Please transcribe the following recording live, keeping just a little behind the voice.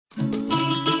रउआ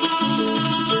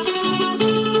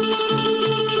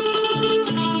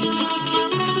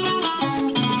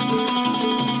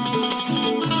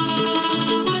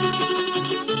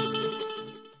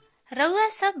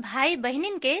सब भाई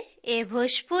बहनिन के ए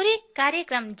भोजपुरी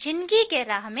कार्यक्रम जिंदगी के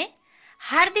राह में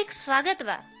हार्दिक स्वागत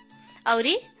बा।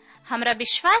 औरी हमरा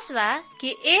विश्वास बा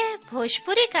कि ए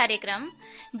भोजपुरी कार्यक्रम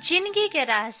जिंदगी के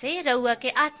राह से रउआ के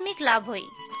आत्मिक लाभ होई।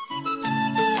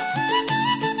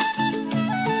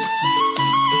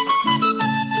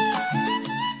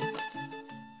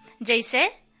 जैसे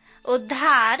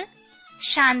उद्धार,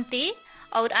 शांति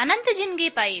और अनंत जिंदगी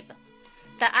पाइब।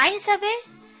 त आई सबे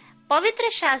पवित्र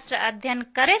शास्त्र अध्ययन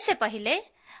करे से पहले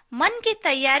मन की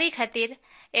तैयारी खातिर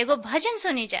एगो भजन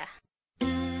सुनी जा।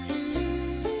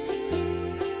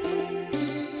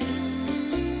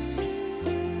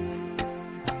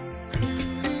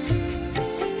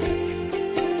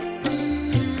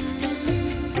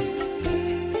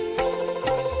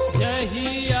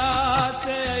 जहिया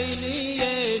से अइली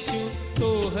यीशु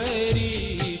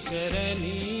तोहरी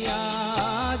शरणिया,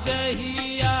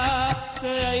 जहिया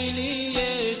से अइली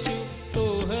यीशु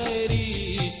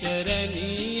तोहरी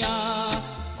शरणिया,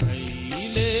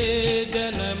 भइले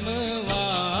जनमवा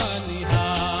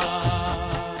निहार।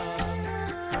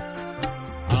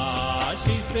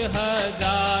 आशीष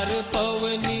हजार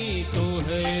पवनी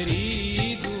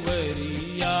तोहरी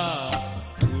दुवरिया,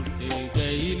 उठ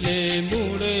गइले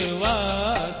मुड़वा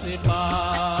से पार।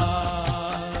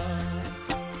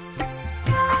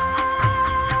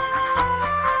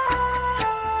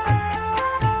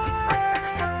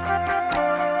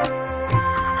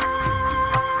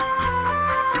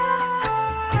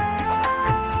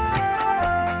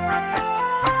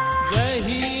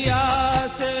 जहिया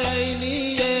से अइली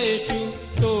यीशु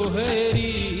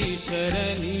तोहरी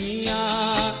शरणिया,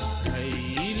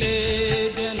 भइले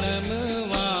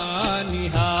जनमवा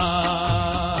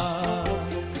निहार।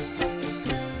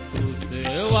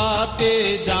 क्रूसवा पे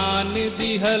जान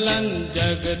दिहलन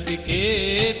जगत के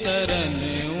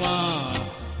तरनवा,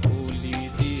 खोली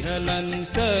दिहलन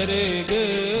स्वर्ग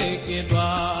के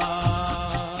द्वार।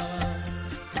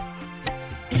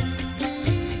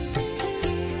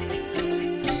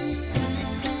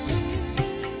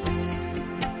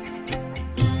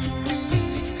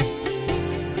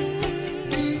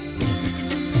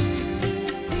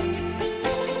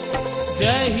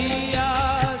 जहिया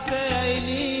से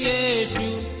अइली यीशु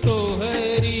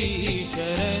तोहरी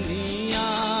शरणिया,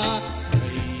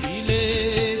 भइले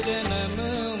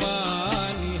जनमवा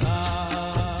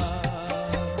निहार।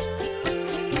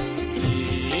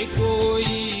 जे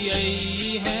कोई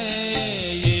आई है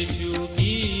यीशु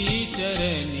की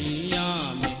शरणिया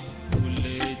में, भूल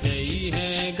गई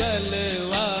है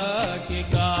गलवा के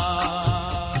काज।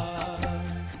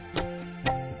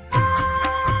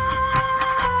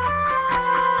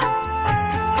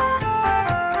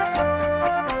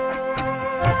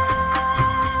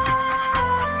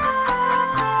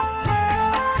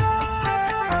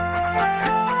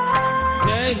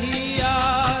 जहिया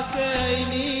से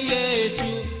अइली यीशु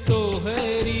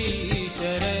तोहरी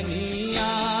शरणिया,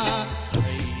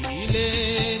 भइले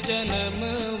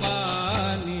जनमवा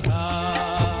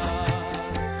निहार।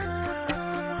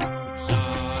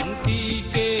 शांति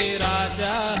के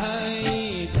राजा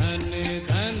हई धन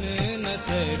धन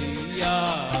नसरिया,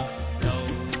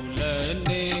 दौलन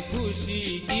खुशी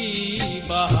की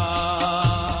बहार।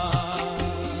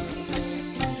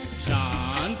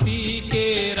 शांति के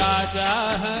राजा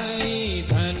हई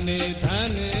धन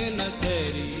धन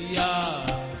नसरिया,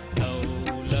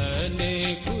 दौलन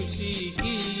खुशी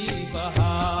की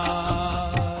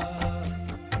बहार।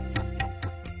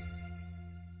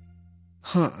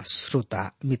 हाँ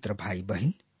श्रोता मित्र भाई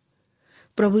बहन,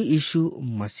 प्रभु यीशु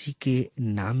मसीह के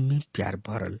नाम में प्यार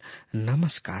भरल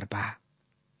नमस्कार बा।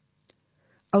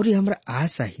 और ये हमरा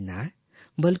आशा ही ना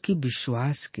बल्कि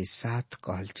विश्वास के साथ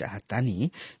कहल चाहतानी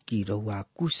कि रउआ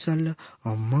कुशल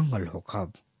और मंगल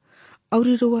होखब। और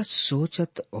ये रउआ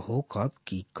सोचत होखब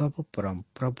कि कब परम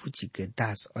प्रभु जी के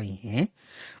दास आई हैं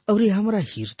और ये हमरा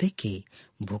हृदय के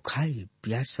भुखाई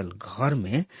प्यासल घर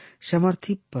में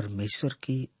समर्थी परमेश्वर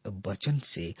के वचन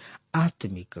से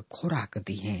आत्मिक खुराक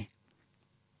दी हैं।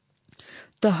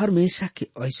 तो हमेशा के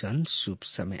ऐसन शुभ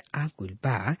समय आगुल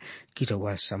बा कि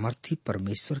रउआ समर्थी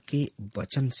परमेश्वर के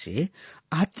वचन से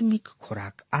आत्मिक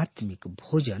खुराक, आत्मिक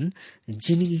भोजन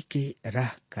जिंदगी के राह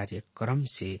कार्यक्रम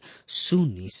से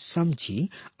सुनी समझी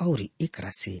और एकरा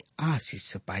से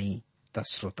आशीष पाई। त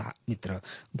श्रोता मित्र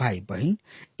भाई बहन,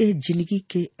 ए जिंदगी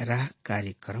के राह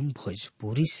कार्यक्रम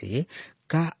भोजपुरी से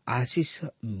का आशीष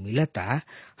मिलता,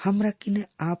 हमरा किने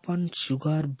आपन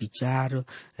सुगर विचार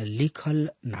लिखल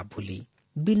ना भूली।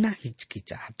 बिना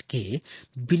हिचकिचाहट के,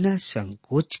 बिना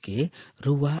संकोच के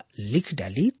रुआ लिख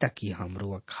डाली ताकि हम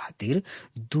रुआ खातिर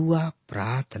दुआ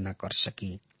प्रार्थना कर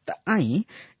सकी। त आई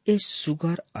इस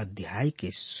सुगर अध्याय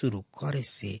के शुरू करे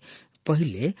से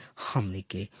पहले हमनी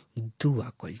के दुआ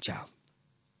कइल जाओ।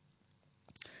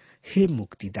 हे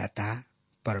मुक्तिदाता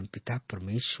परमपिता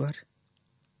परमेश्वर,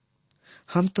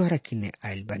 हम तोहरा किने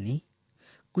आइल बानी,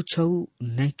 कुछऊ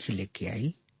नहीं खिले के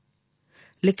आई,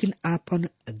 लेकिन आपन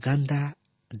गंदा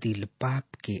दिल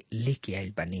पाप के लेके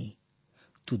आइल बानी।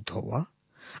 तू धोवा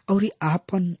और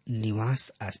आपन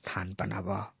निवास स्थान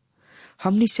बनावा।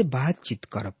 हमनी से बातचीत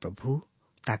कर प्रभु,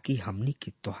 ताकि हमनी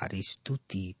की तोहारी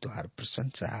स्तुति, तोहार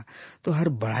प्रशंसा, तोहार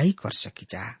बड़ाई कर सकी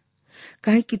जा।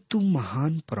 काहे कि तू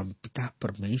महान परमपिता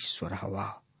परमेश्वर हवा।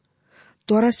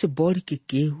 तोरा से बढ़ के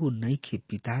केहू नहीं के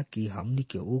पिता की हमनी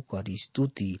के ओकर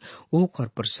स्तुति, ओकर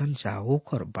प्रशंसा,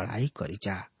 ओकर बड़ाई करी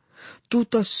जा। तू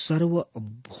तो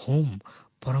सर्वभौम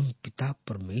परम पिता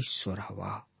परमेश्वर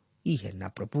हवा। ई है ना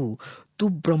प्रभु, तू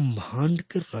ब्रह्मांड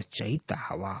के रचयिता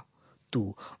हवा।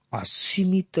 तू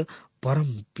असीमित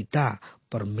परम पिता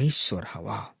परमेश्वर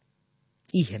हवा।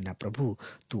 ई है ना प्रभु,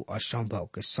 तू असंभव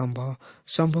के संभव,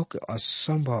 संभव के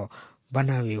असंभव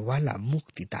बनावे वाला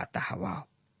मुक्तिदाता हवा।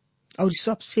 और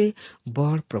सबसे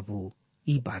बड़ प्रभु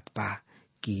ई बात बा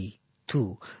कि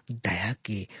तू दया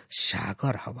के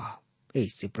सागर हवा।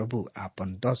 ऐसे प्रभु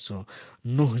आपन 10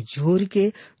 जोर के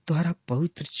तोहरा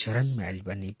पवित्र चरण में आइल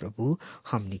बनी प्रभु।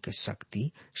 हमनी के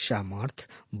शक्ति, सामर्थ,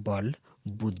 बल,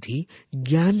 बुद्धि,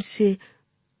 ज्ञान से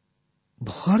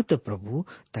भर दे प्रभु,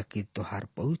 ताकि तोहार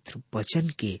पवित्र वचन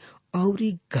के और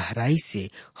गहराई से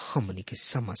हमनी के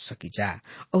समझ सकी जा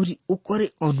और ओकरे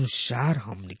अनुसार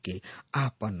हमनी के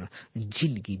आपन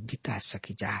जिंदगी बिता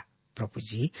सकी जा। प्रभु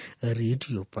जी,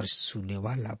 रेडियो पर सुने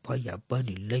वाला भैया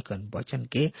बनी लेकिन वचन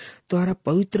के तोहरा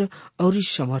पवित्र और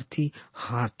समर्थी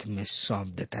हाथ में सौंप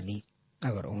देतानी।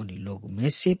 अगर उन्हीं लोग में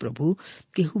से प्रभु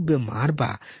केहू बीमार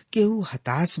बा, केहू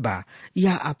हताश बा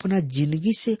या अपना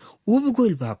जिंदगी से उब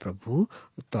गइल बा प्रभु,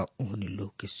 तो उन्हीं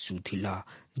लोग के सुधिला,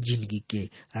 जिंदगी के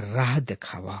राह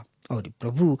दिखावा। और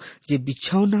प्रभु जे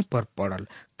बिछौना पर पड़ल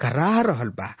करा रहल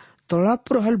बा,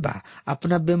 तड़प रहल बा,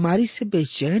 अपना बीमारी से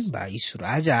बेचैन बा, यीशु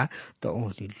राजा, तो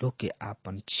उन्हीं लोग के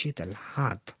आपन छेदल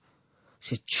हाथ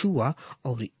से छुआ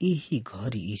और यही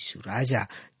घड़ी यीशु राजा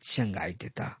चंगाई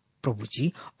देता। प्रभु जी,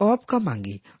 अब का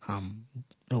मांगी हम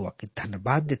रोवा के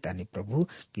धन्यवाद देता नहीं प्रभु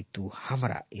कि तू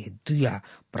हमारा ये दुआ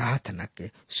प्रार्थना के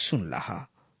सुन लहा।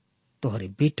 तोहरे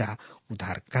बेटा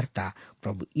उद्धारकर्ता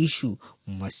प्रभु यीशु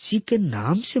मसीह के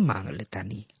नाम से मांग लेता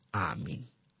नहीं, आमीन।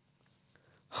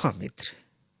 हाँ मित्र,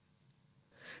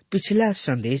 पिछला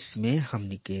संदेश में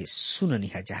हमनी के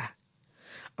सुननी हजा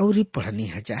और पढ़नी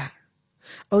हजा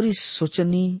और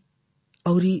सोचनी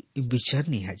और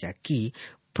विचरनी हजा कि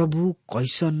प्रभु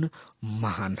कैसन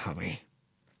महान हवे,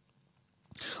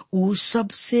 ऊ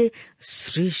सबसे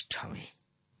श्रेष्ठ हवे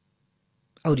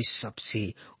और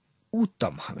सबसे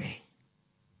उत्तम हवे।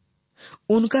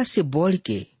 उनका से बढ़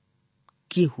के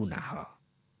केहू ना हो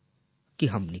कि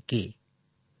हमनी के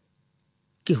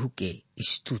केहू के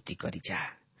स्तुति करी जा।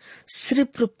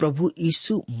 सिर्फ प्रभु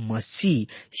यीशु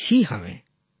मसीह ही हवे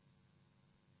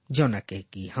जौना के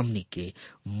कि हमनी के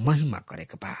महिमा करे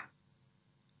के बा,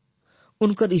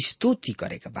 उनकर स्तुति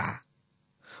करे के बा,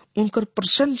 उनकर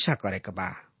प्रशंसा करे के बा।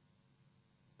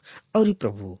 और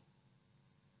प्रभु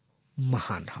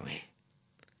महान हवे।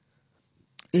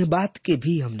 ये बात के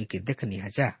भी हमने के देखनी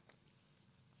हजा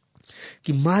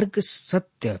कि मार्ग,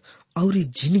 सत्य और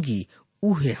जिंदगी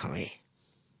उहे हवे।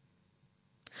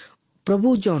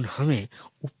 प्रभु जौन हमें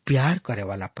वो प्यार करे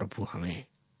वाला प्रभु हमें,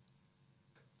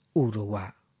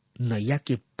 उरुआ नैया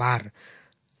के पार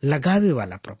लगावे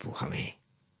वाला प्रभु हमें।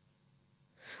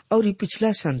 और ये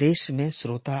पिछला संदेश में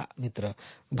श्रोता मित्र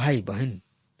भाई बहन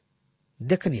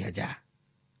देखनी हजा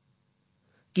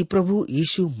कि प्रभु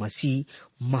यीशु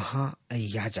मसीह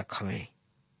महायाजक हमें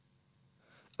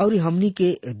और हमनी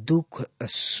के दुख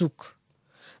सुख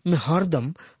में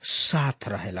हरदम साथ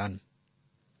रहेलन।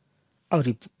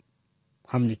 और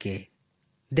हमनी के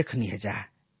देखनी हजा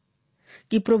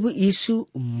कि प्रभु यीशु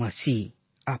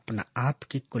मसीह अपना आप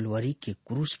के कुलवरी के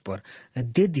क्रूस पर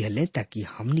दे दिले ताकि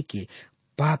हमनी के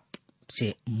पाप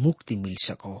से मुक्ति मिल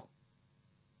सको।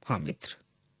 हाँ मित्र,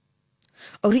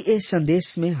 और ये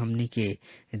संदेश में हमनी के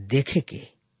देखे के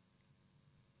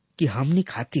कि हमनी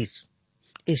खातिर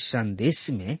इस संदेश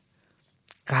में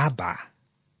का बा,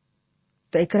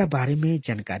 तो एकरा बारे में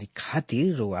जानकारी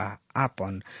खातिर रोआ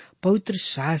आपन पवित्र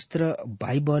शास्त्र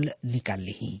बाइबल निकाल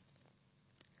ली।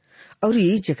 और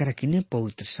ये जकरा किने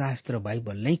पवित्र शास्त्र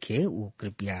बाइबल नहीं खे वो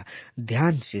कृपया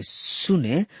ध्यान से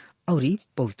सुने और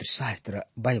पवित्र शास्त्र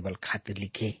बाइबल खातिर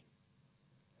लिखे।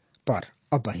 पर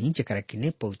अब वही जरा किने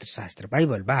पवित्र शास्त्र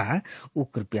बाइबल बा उ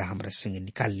कृपया हमरा संगे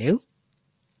निकाल लिया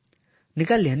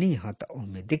नहीं हाँ तो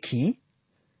ओमे देखी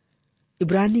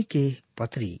इब्रानी के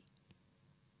पत्री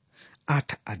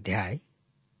 8 अध्याय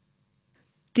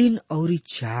 3 और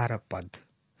 4 पद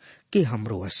के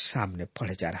हमरो सामने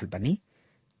पढ़े जा रहा बनी।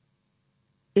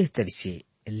 इस तरह से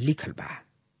लिखल बा,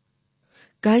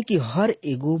 काहे कि हर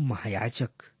एगो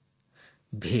महायाजक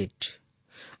भेंट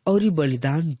और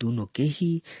बलिदान दोनों के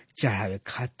ही चढ़ावे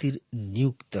खातिर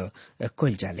नियुक्त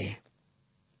कइल जाले।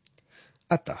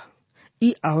 अतः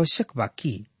ई आवश्यक बा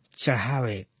कि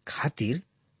चढ़ावे खातिर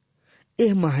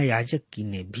एह महायाजक की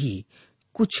ने भी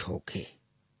कुछ होखे।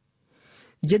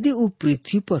 यदि वो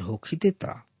पृथ्वी पर होखिते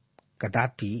त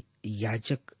कदापि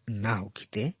याजक ना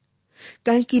होखिते,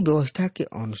 काहे कि व्यवस्था के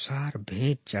अनुसार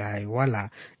भेंट चढ़ाए वाला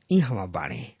इहवा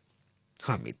बाणे।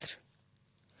 हाँ मित्र,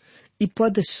 ई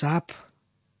पद साफ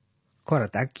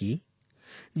करता कि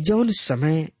जौन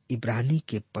समय इब्रानी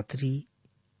के पत्री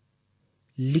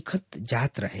लिखत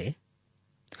जात रहे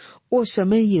ओ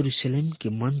समय यरूशलेम के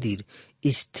मंदिर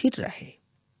स्थिर रहे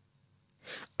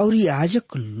और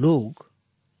याजक लोग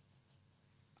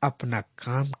अपना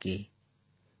काम के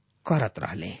करत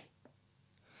रहले।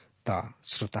 त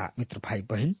श्रोता मित्र भाई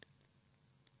बहन,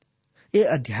 ये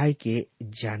अध्याय के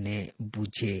जाने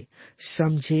बुझे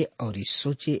समझे और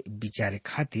सोचे विचारे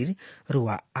खातिर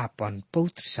रुआ आपन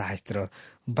पवित्र शास्त्र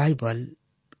बाइबल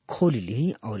खोल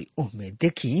ली और ओहमे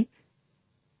देखी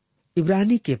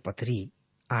इब्रानी के पत्री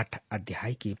 8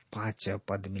 अध्याय के 5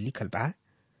 पद में लिखल बा,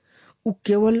 उ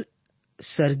केवल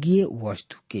स्वर्गीय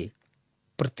वस्तु के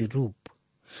प्रतिरूप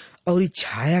और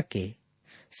छाया के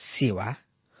सेवा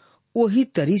वही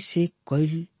तरी से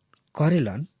कैल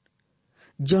करेलन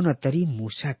जौन तरी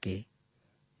मूसा के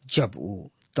जब वो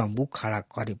तंबू खड़ा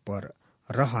करे पर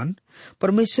रहन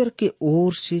परमेश्वर के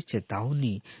ओर से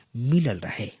चेतावनी मिलल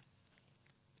रहे।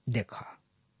 देखा,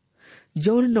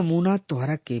 जौन नमूना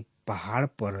तोहरा के पहाड़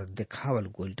पर देखावल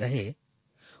गोल रहे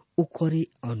ओकरे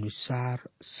अनुसार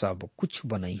सब कुछ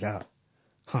बनैया।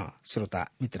 हाँ श्रोता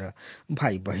मित्र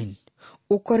भाई बहन,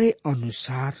 ओकरे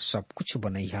अनुसार सब कुछ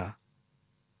बनैया।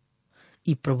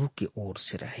 ई प्रभु के ओर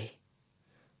से रहे।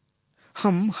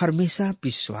 हम हमेशा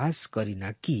विश्वास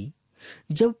करीना कि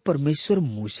जब परमेश्वर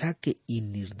मूसा के ई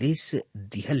निर्देश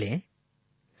दिहले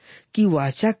कि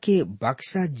वाचा के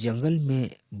बक्सा जंगल में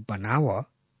बनाव,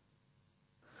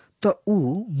 तो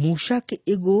ऊ मूसा के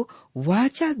एगो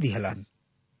वाचा दिहलन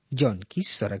जौन की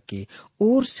सड़क के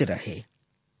ओर से रहे।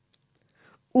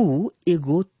 ऊ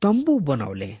एगो तंबू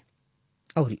बनौले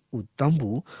और ऊ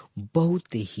तंबू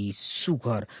बहुत ही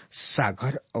सुघर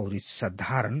सागर और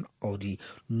साधारण और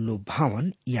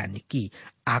लुभावन यानी कि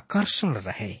आकर्षण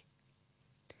रहे,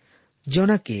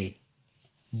 जौना के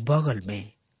बगल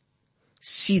में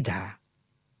सीधा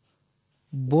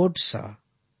बोर्ड सा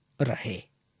रहे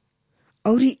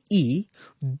और ई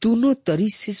दोनों तरी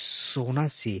से सोना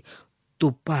से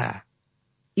तोपा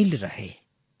इल रहे।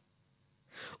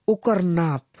 ओकर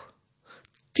नाप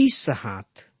 30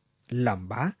 हाथ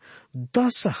लंबा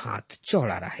 10 हाथ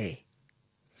चौड़ा रहे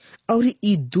और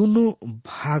ई दोनों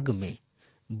भाग में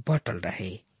बटल रहे।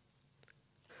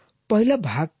 पहला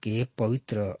भाग के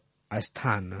पवित्र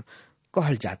स्थान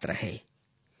कहल जात रहे।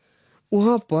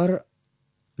 वहां पर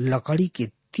लकड़ी के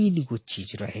 3 गो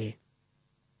चीज रहे,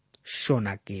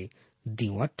 सोना के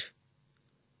दीवट,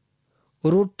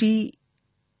 रोटी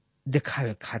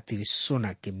दिखावे खातिर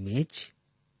सोना के मेज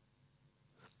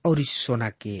और सोना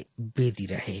के बेदी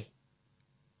रहे,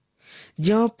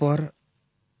 जहां पर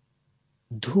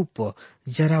धूप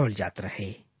जरावल जात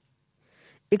रहे।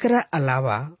 एकरा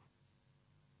अलावा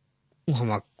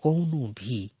वहां कोनो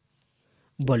भी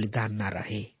बलिदान ना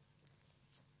रहे।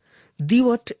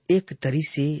 दीवट एक तरी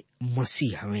से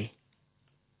मसीह हमें।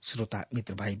 श्रोता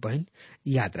मित्र भाई बहन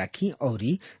याद रखी और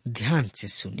ध्यान से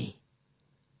सुनी।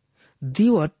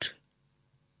 दीवट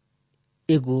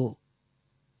एगो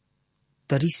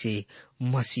तरी से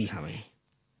मसीह हमें,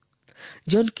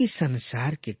 जौन की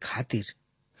संसार के खातिर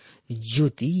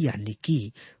ज्योति यानी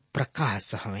कि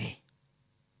प्रकाश हमें।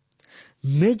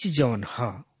 मेज जौन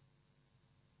ह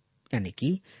यानी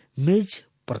कि मेज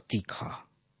प्रतीक ह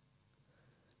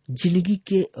जिंदगी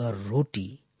के रोटी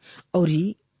और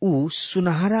ऊ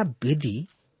सुनहरा बेदी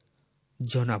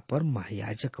जौना पर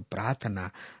महायाजक प्रार्थना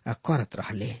करत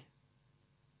रहले।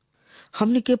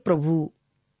 हमने के प्रभु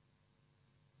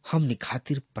हमने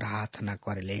खातिर प्रार्थना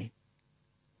करेले।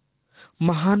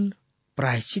 महान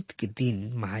प्रायश्चित के दिन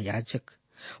महायाजक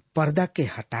पर्दा के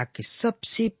हटा के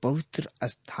सबसे पवित्र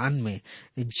स्थान में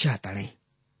जाताड़े,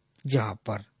 जहां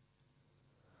पर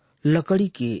लकड़ी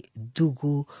के 2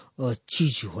 गो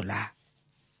चीज होला।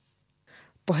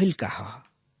 पहल का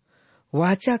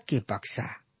वाचा के बक्सा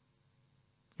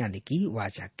यानी कि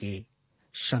वाचा के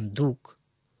संदूक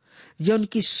जौन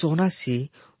की सोना से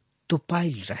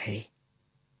तुपाइल रहे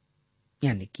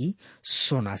यानी कि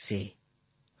सोना से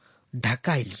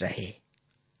ढकाइल रहे,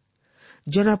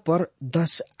 जना पर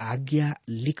 10 आज्ञा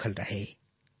लिखल रहे।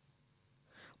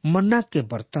 मन्ना के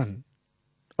बर्तन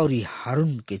और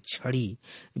हारून के छड़ी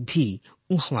भी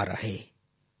उहवा रहे।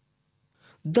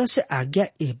 10 आज्ञा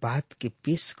ए बात के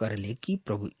पेश करले कि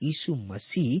प्रभु यीशु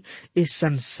मसीह इस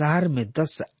संसार में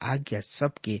 10 आज्ञा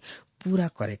सबके पूरा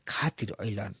करे खातिर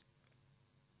अइलन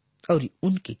और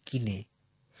उनके किने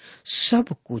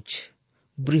सब कुछ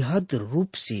बृहद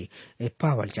रूप से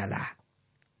पावल जाला।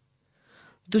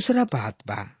 दूसरा बात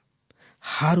बा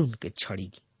हारून के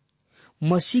छड़ी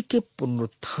मसीह के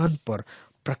पुनरुत्थान पर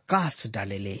प्रकाश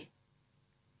डालेले।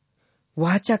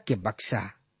 वाचा के बक्सा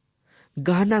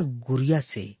गहना गुड़िया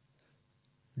से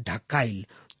ढकाइल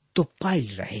तो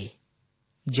पाइल रहे,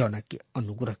 जौना के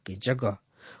अनुग्रह के जगह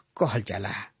कहल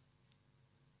जाला।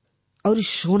 और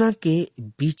सोना के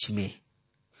बीच में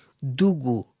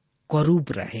दूगो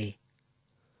करूब रहे।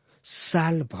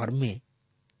 साल भर में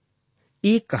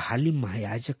एक हाली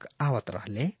महायाजक आवत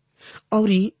रहले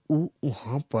और ऊ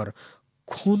वहां पर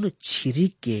खून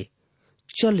छिड़क के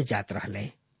चल जात रहले।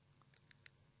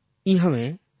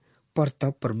 इहमे पर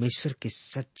तब परमेश्वर के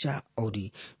सच्चा और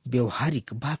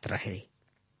व्यवहारिक बात रहे।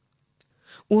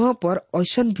 वहां पर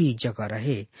ऐसन भी जगह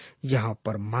रहे जहां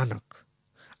पर मानक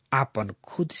आपन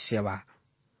खुद सेवा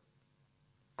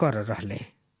कर रहले।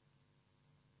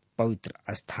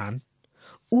 पवित्र स्थान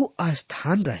ऊ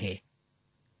स्थान रहे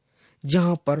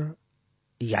जहां पर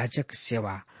याजक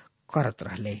सेवा करत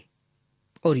रहले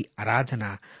और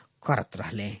आराधना करत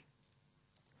रहले।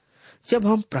 जब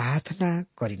हम प्रार्थना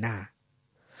करिना,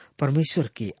 परमेश्वर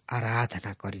की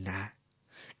आराधना करिना,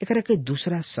 एकरा के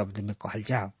दूसरा शब्द में कहल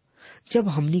जाओ, जब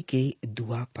हमनी के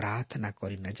दुआ प्रार्थना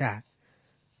करिना जा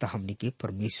तो हमनी के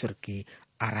परमेश्वर के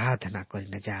आराधना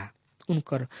करिना जा,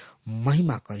 उनकर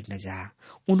महिमा करिना जा,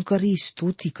 उनकर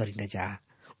स्तुति करिना जा,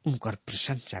 उनकर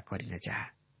प्रशंसा करिना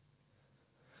जा,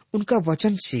 उनका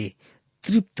वचन से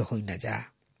तृप्त होइना जा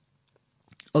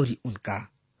और उनका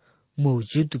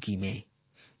मौजूदगी में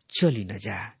चली न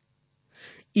जा।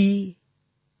 ई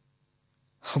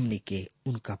हमने के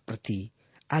उनका प्रति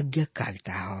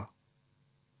आज्ञाकारिता हो।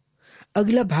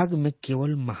 अगला भाग में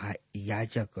केवल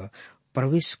महायाजक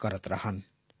प्रवेश करत रहन।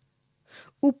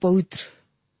 ऊ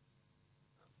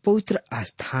पवित्र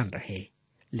आस्थान रहे,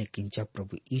 लेकिन जब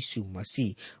प्रभु यीशु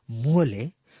मसीह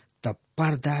मुहले तब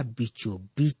पर्दा बीचों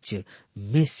बीच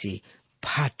में से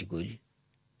फाट गई,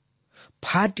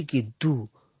 फाट के 2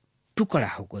 टुकड़ा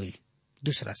हो गई।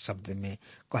 दूसरा शब्द में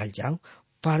कहल जाओ,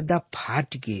 पर्दा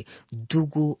फाट के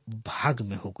 2 भाग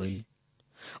में हो गई।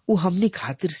 वो हमने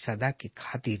खातिर सदा के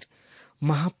खातिर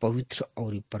महापवित्र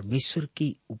और परमेश्वर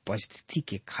की उपस्थिति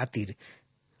के खातिर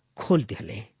खोल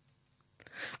दिले।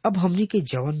 अब हमने के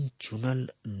जवन चुनल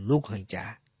लोग हैं जा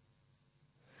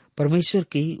परमेश्वर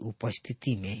की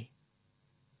उपस्थिति में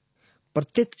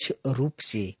प्रत्यक्ष रूप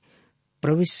से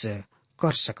प्रवेश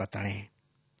कर सकताणे।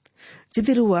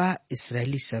 यदि रुआ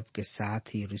इस्राएली सब के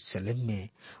साथ यरूशलेम में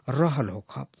रहल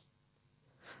होखब,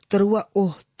 तो रुआ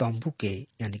ओह तंबू के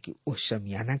यानी कि ओह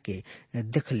शमियाना के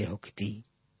देखले होखती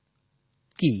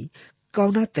कि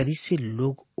कौना तरी से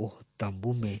लोग ओह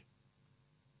तंबू में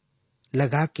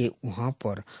लगा के वहां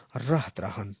पर रहत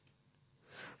रहन।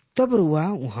 तब रुआ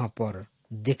वहां पर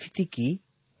देखती कि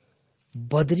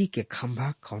बदरी के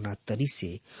खंभा कौना तरी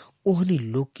से ओहनी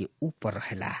लोग के ऊपर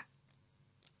रहेला।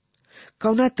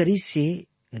 कौना तरी से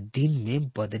दिन में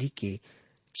बदरी के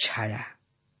छाया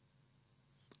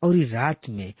और रात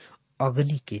में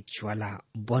अग्नि के ज्वाला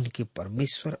बन के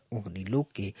परमेश्वर ओहनी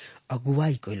लोग के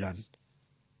अगुवाई कैलन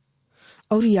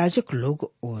और याजक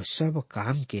लोग ओ सब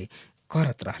काम के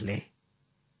करत रहले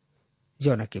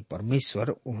जौना के परमेश्वर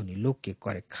ओहनी लोग के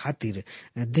करे खातिर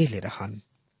देले रहन।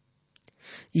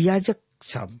 याजक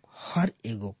सब हर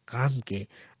एगो काम के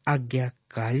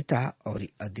आज्ञाकारिता और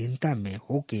अधीनता में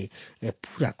होके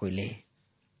पूरा कोइले।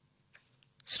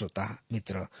 श्रोता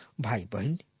मित्र भाई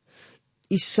बहन,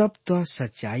 इस सब तो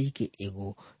सच्चाई के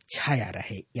एगो छाया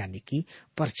रहे यानी कि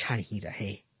परछाई ही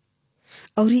रहे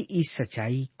और इस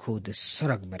सच्चाई खुद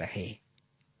स्वर्ग में रहे।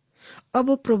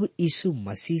 अब प्रभु यीशु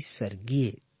मसीह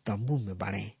स्वर्गीय तंबू में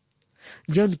बाणे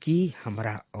जौन की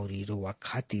हमरा और रोवा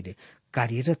खातिर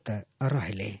कार्यरत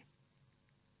रहले।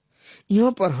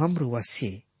 यहाँ पर हम रुआ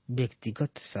से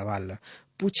व्यक्तिगत सवाल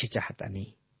पूछे चाहतानी,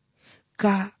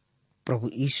 का प्रभु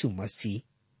यीशु मसीह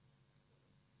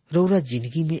रौरा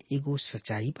जिंदगी में एगो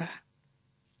सच्चाई बा?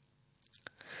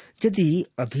 यदि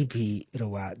अभी भी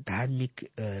रउआ धार्मिक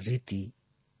रीति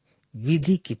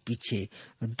विधि के पीछे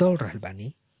दौड़ रहल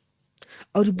बानी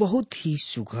और बहुत ही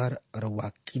सुघर रुआ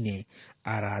किने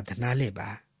आराधनालय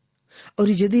बा। और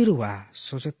यदि रुआ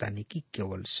सोचतानी कि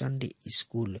केवल संडे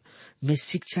स्कूल में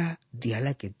शिक्षा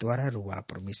दियाला के द्वारा रुआ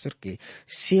परमेश्वर के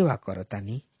सेवा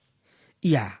करतानी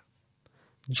या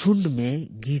झुंड में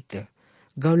गीत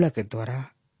गौला के द्वारा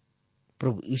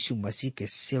प्रभु यीशु मसीह के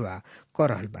सेवा कर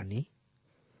रहल बानी,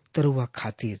 तो रुआ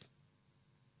खातिर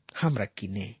हमरा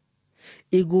किने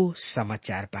एगो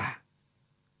समाचार बा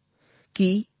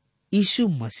कि यीशु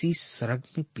मसीह स्वर्ग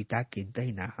में पिता के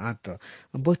दाहिना हाथ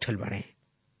बैठल बने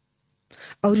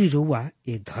और रुआ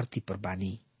ये धरती पर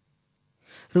बानी।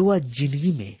 रुआ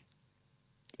जिंदगी में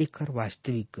एकर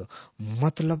वास्तविक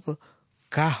मतलब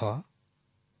का ह,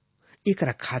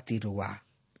 एकरा खातिर रुआ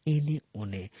एने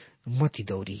ओने मत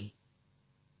दौड़ी,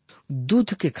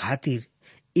 दूध के खातिर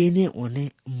एने ओने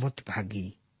मत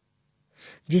भागी।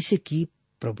 जैसे कि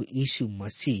प्रभु यीशु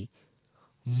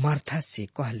मसीह मार्था से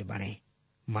कहले बने,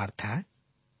 मार्था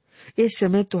इस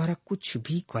समय तोहरा कुछ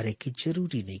भी करे के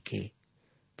जरूरी नहीं के,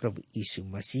 प्रभु यीशु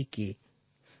मसीह के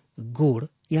गोड़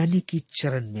यानी कि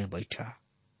चरण में बैठा,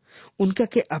 उनका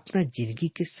के अपना जिंदगी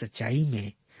के सच्चाई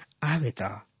में आवे ता।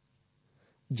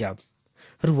 जब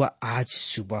रुआ आज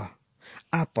सुबह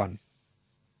अपन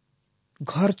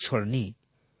घर छोड़नी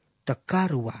तो का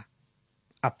रुआ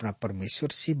अपना परमेश्वर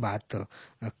से बात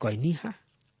कहनी है?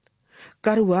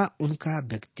 का रुआ उनका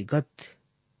व्यक्तिगत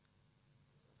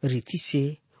रीति से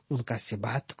उनका से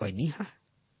बात कहनी है?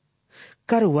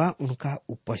 का रुआ उनका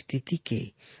उपस्थिति के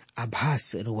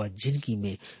आभास रुआ जिंदगी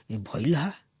में भइल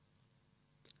है?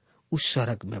 उस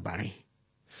स्वर्ग में बाणे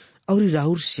और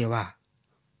राउर सेवा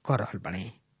कर रहल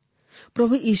बने।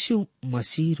 प्रभु यीशु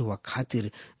मसीह रुआ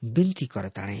खातिर विनती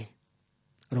करताणे,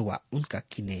 रुआ उनका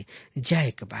किने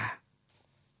जाए के बा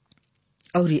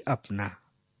और अपना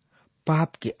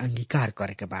पाप के अंगीकार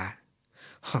करे के बा।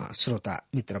 हाँ श्रोता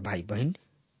मित्र भाई बहन,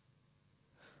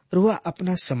 रुआ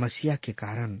अपना समस्या के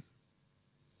कारण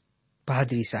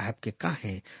पादरी साहब के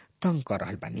काहे तंग कर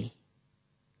रहल बानी?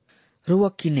 रुआ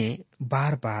किने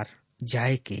बार बार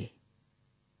जाए के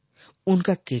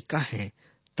उनका के काहे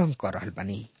तंग कर रहल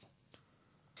बानी?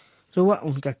 रुआ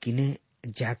उनका किने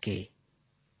जाके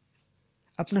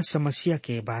अपना समस्या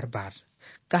के बार बार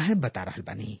काहे बता रहल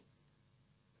बानी?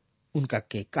 उनका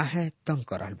के काहे तंग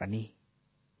कर रहल बानी?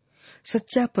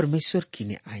 सच्चा परमेश्वर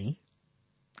किने आई,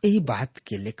 यही बात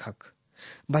के लेखक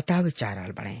बतावे चाह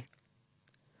रहल बने।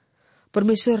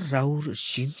 परमेश्वर राउर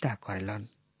चिंता करेलन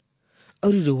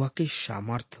और रुआ के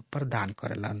सामर्थ प्रदान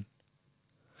करेलन,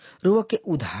 रुआ के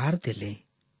उधार देले,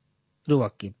 रुआ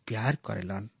के प्यार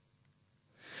करेलन।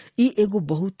 ई एगो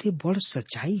बहुत ही बड़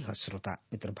सच्चाई है श्रोता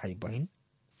मित्र भाई बहन।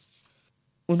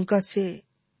 उनका से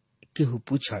केहू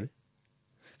पूछल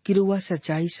कि रुआ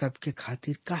सच्चाई सबके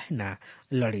खातिर काहे ना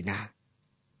लड़ीना?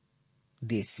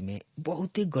 देश में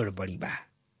बहुत ही गड़बड़ी बा।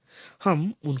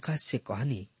 हम उनका से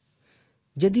कहनी,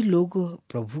 यदि लोग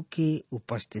प्रभु के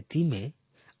उपस्थिति में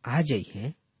आ जाई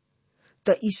हैं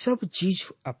तो ये सब चीज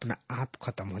अपना आप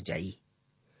खत्म हो जाई।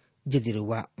 यदि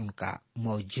रुआ उनका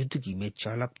मौजूदगी में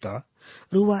चलब तो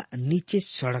रुआ नीचे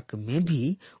सड़क में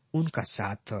भी उनका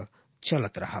साथ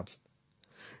चलत रहब।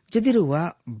 यदि रुआ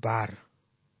बार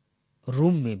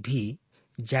रूम में भी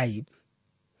जाइब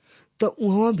तो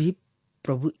वहां भी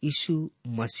प्रभु यीशु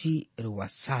मसीह रुआ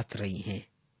साथ रही हैं।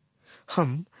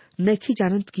 हम नहीं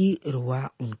जानत कि रुआ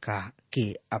उनका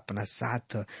के अपना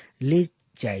साथ ले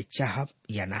जाए चाहब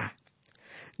या ना।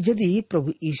 यदि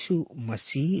प्रभु यीशु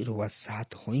मसीह रुआ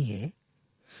साथ हुई है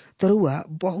तो रुआ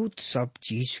बहुत सब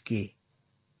चीज के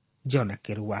जौना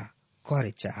के रुआ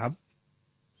करे चाहब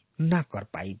ना कर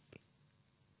पाई।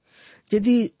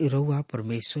 यदि रुआ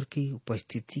परमेश्वर की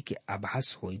उपस्थिति के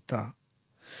आभास होई तो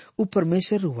उ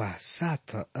परमेश्वर रुआ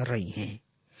साथ रही हैं।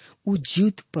 उ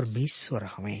जीवित परमेश्वर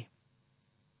हमें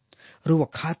रुआ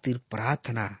खातिर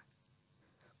प्रार्थना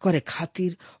करे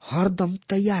खातिर हरदम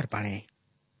तैयार बने।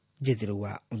 यदि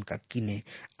रुआ उनका किने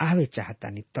आवे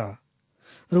चाहतानी तो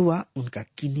रुआ उनका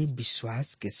किने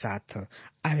विश्वास के साथ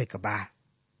आवे के बा।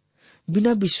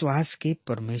 बिना विश्वास के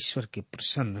परमेश्वर के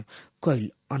प्रसन्न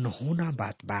कईल अनहोना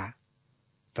बात बा।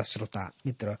 तो श्रोता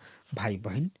मित्र भाई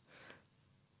बहन,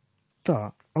 तो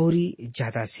औरी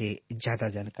ज्यादा से ज्यादा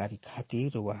जानकारी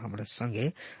खातिर रुआ हमरा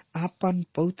संगे आपन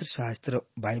पवित्र शास्त्र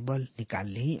बाइबल निकाल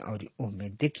ली और ओमे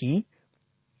देखी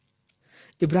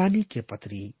इब्रानी के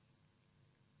पत्री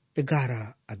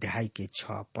 11 अध्याय के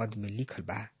 6 पद में लिखल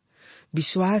बा,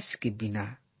 विश्वास के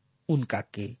बिना उनका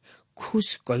के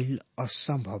खुश कईल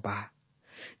असंभव बा।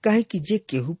 काहे कि जे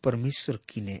केहू परमेश्वर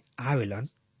किने आवेलन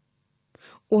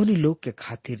ओहनी लोग के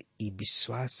खातिर ई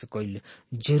विश्वास कईल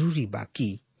जरूरी बा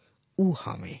कि ऊ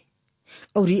हमें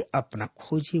और ये अपना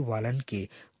खोजे वालन के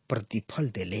प्रतिफल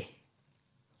देले।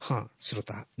 हाँ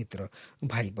श्रोता मित्र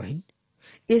भाई बहन,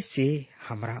 ऐसे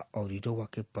हमरा और रोवा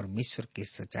के परमेश्वर के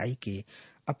सच्चाई के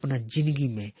अपना जिंदगी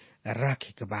में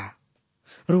रखे के बा।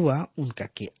 रुआ उनका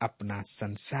के अपना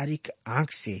संसारिक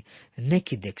आंख से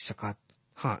नहीं देख सकत।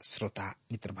 हाँ श्रोता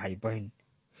मित्र भाई बहन,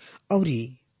 और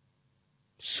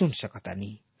सुन सकता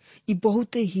नहीं। ये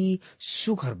बहुत ही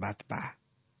सुघर बात बा।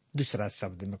 दूसरा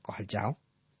शब्द में कहल जाओ,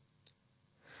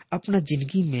 अपना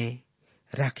जिंदगी में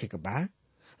रखे के बा।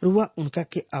 रुआ उनका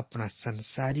के अपना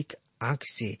संसारिक आंख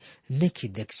से नहीं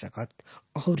देख सकत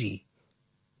और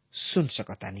सुन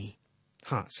सकता नहीं।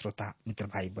 हाँ श्रोता मित्र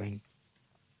भाई बहन,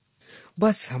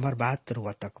 बस हमार बात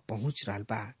रुआ तक पहुंच रहा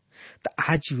बा तो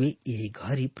आज वे यही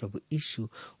घड़ी प्रभु यीशु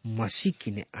मसीह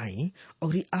की ने आए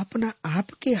और अपना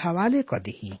आप के हवाले कर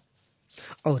दी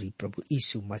और प्रभु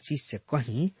यीशु मसीह से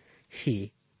कहीं,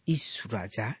 हे यीशु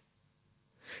राजा,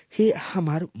 हे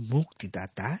हमार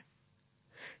मुक्तिदाता,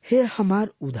 हे हमार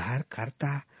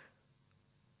उद्धारकर्ता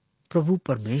प्रभु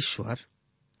परमेश्वर,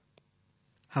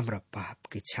 हमरा पाप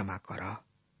के क्षमा कर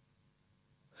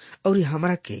और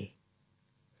हमरा के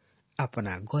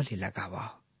अपना गले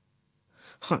लगावा।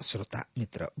 हाँ श्रोता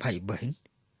मित्र भाई बहन,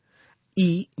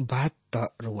 ई बात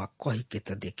तो रुआ कही के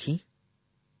तो देखी,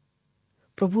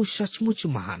 प्रभु सचमुच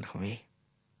महान हवे।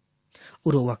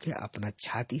 रुआ के अपना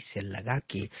छाती से लगा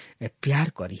के प्यार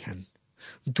करीहन,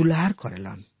 दुलार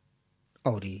करेलन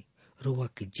और रुआ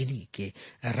के जिंदगी के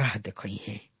राह देखई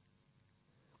है।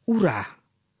 उ राह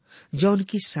जौन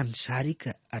की संसारिक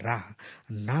राह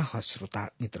ना ह श्रोता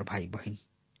मित्र भाई बहन,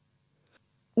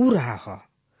 उ राह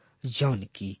जौन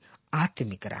की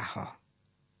आत्मिक राह।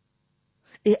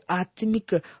 ए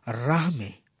आत्मिक राह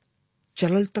में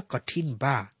चलल तो कठिन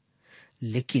बा,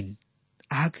 लेकिन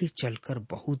आगे चलकर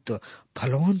बहुत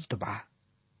फलवंत बा।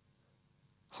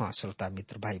 हाँ श्रोता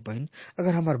मित्र भाई बहन,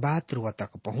 अगर हमार बात रुआ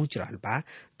तक पहुंच रहा बा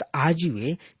तो आज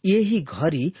वे यही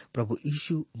घड़ी प्रभु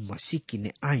यीशु मसीह की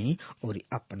ने आई और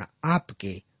अपना आप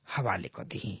के हवाले कर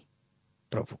दी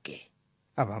प्रभु के।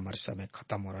 अब हमार समय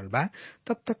खत्म हो रहा बा,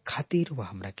 तब तक खातिर वह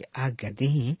हमरा के आज्ञा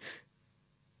दी।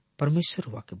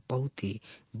 परमेश्वर वह के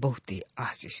बहुत ही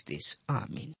आशीष देश।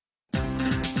 आमीन।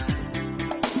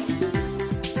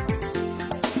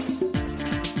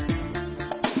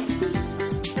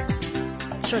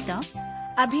 श्रोताओं,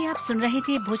 अभी आप सुन रहे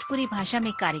थे भोजपुरी भाषा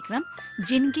में कार्यक्रम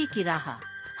जिंदगी की राह।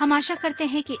 हम आशा करते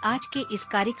हैं कि आज के इस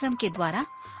कार्यक्रम के द्वारा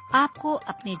आपको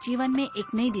अपने जीवन में एक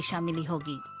नई दिशा मिली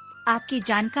होगी। आपकी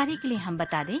जानकारी के लिए हम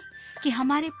बता दें कि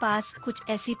हमारे पास कुछ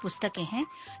ऐसी पुस्तकें हैं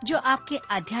जो आपके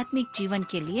आध्यात्मिक जीवन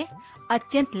के लिए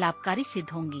अत्यंत लाभकारी सिद्ध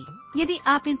होंगी। यदि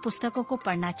आप इन पुस्तकों को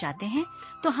पढ़ना चाहते हैं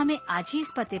तो हमें आज ही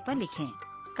इस पते पर लिखें।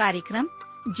 कार्यक्रम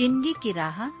जिंदगी की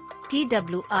राह,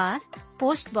 TWR,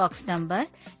 पोस्ट बॉक्स नंबर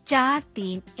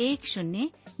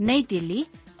 4310, नई दिल्ली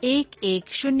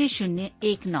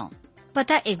 110019।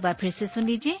 पता एक बार फिर से सुन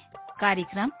लीजिए।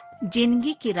 कार्यक्रम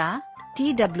जिंदगी की राह,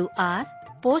 TWR,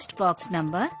 post box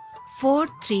number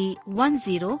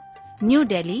 4310, new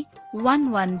Delhi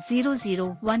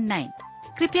 110019।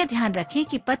 कृपया ध्यान रखें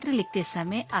कि पत्र लिखते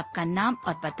समय आपका नाम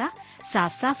और पता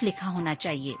साफ साफ लिखा होना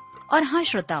चाहिए। और हाँ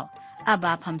श्रोताओं, अब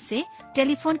आप हमसे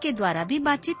टेलीफोन के द्वारा भी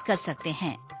बातचीत कर सकते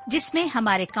हैं, जिसमें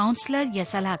हमारे काउंसलर या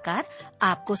सलाहकार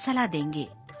आपको सलाह देंगे।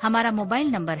 हमारा मोबाइल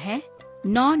नंबर है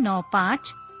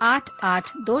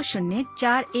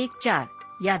 9958820414।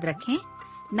 याद रखें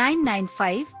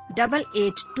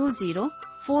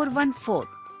 9958820414।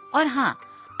 और हाँ,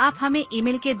 आप हमें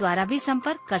ईमेल के द्वारा भी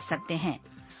संपर्क कर सकते हैं।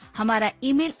 हमारा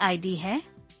ईमेल आईडी है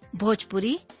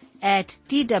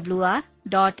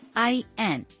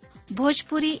bhojpuri@twr.in,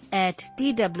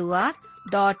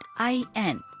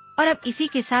 bhojpuri@twr.in। और अब इसी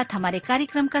के साथ हमारे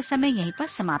कार्यक्रम का समय यहीं पर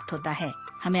समाप्त होता है।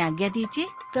 हमें आज्ञा दीजिए।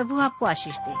 प्रभु आपको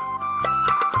आशीष दे।